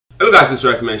guys just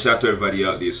recommend, shout out to everybody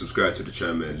out there, subscribe to the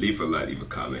channel, man, leave a like, leave a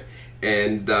comment.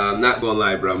 And I'm not gonna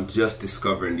lie, bro, I'm just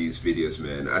discovering these videos,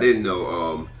 man. I didn't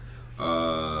know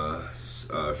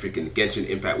freaking Genshin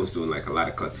Impact was doing like a lot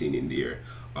of cutscene in their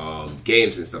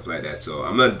games and stuff like that. So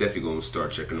I'm definitely gonna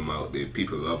start checking them out. The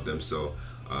people love them, so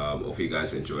hopefully you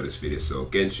guys enjoy this video. So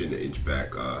Genshin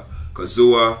Impact,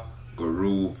 Kazuha,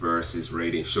 Gorou versus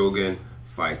Raiden Shogun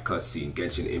fight cutscene,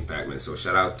 Genshin Impact, man. So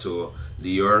shout out to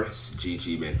Lior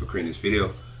GG, man, for creating this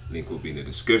video. Link will be in the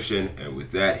description. And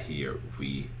with that, here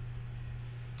we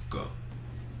go.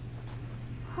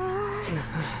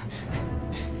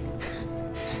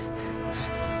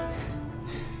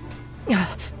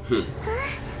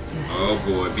 Oh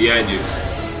boy, behind you.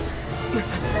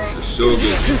 The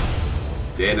Shogun.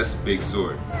 Damn, that's a big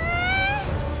sword.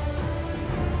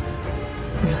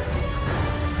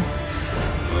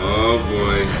 Oh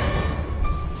boy.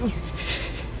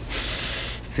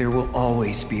 There will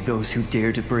always be those who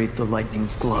dare to brave the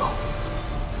lightning's glow.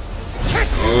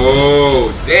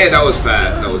 Oh, damn, that was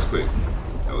fast. That was quick.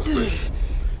 That was quick.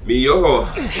 Miyoho,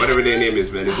 whatever their name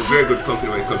is, man. It's a very good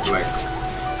company when it comes to like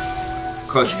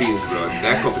cutscenes, bro.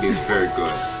 That company is very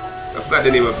good. I forgot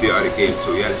the name of the other game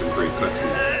too. He had some great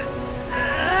cutscenes.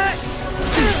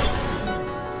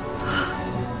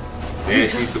 Damn,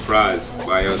 she's surprised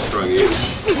by how strong he is.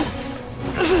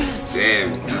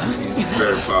 Damn, she's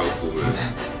very powerful, man.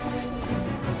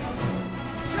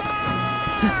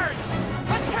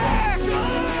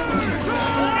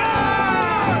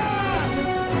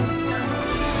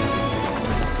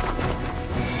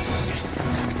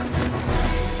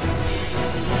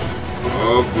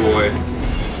 Oh boy.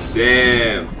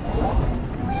 Damn.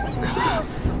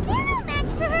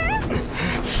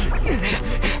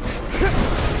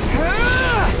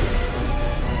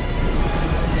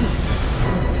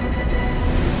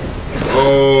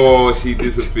 Oh, she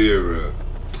disappeared, bro.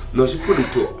 No, she put him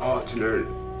to an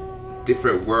alternate,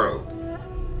 different world.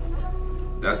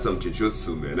 That's some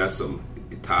Jujutsu, man. That's some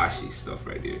Itachi stuff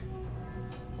right there.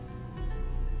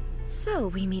 So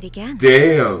we meet again.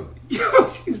 Damn. Yo,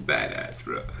 she's badass,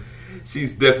 bro.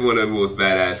 She's definitely one of the most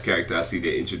badass characters I see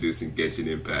they introducing Genshin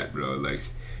Impact, bro. Like,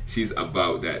 she's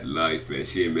about that life, man.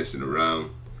 She ain't messing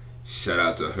around. Shout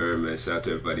out to her, man. Shout out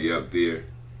to everybody out there.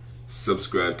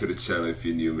 Subscribe to the channel if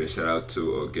you're new, man. Shout out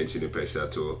to Genshin Impact. Shout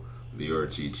out to Lior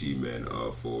GG, man,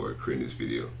 for creating this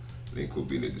video. Link will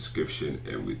be in the description.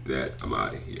 And with that, I'm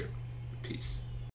out of here. Peace.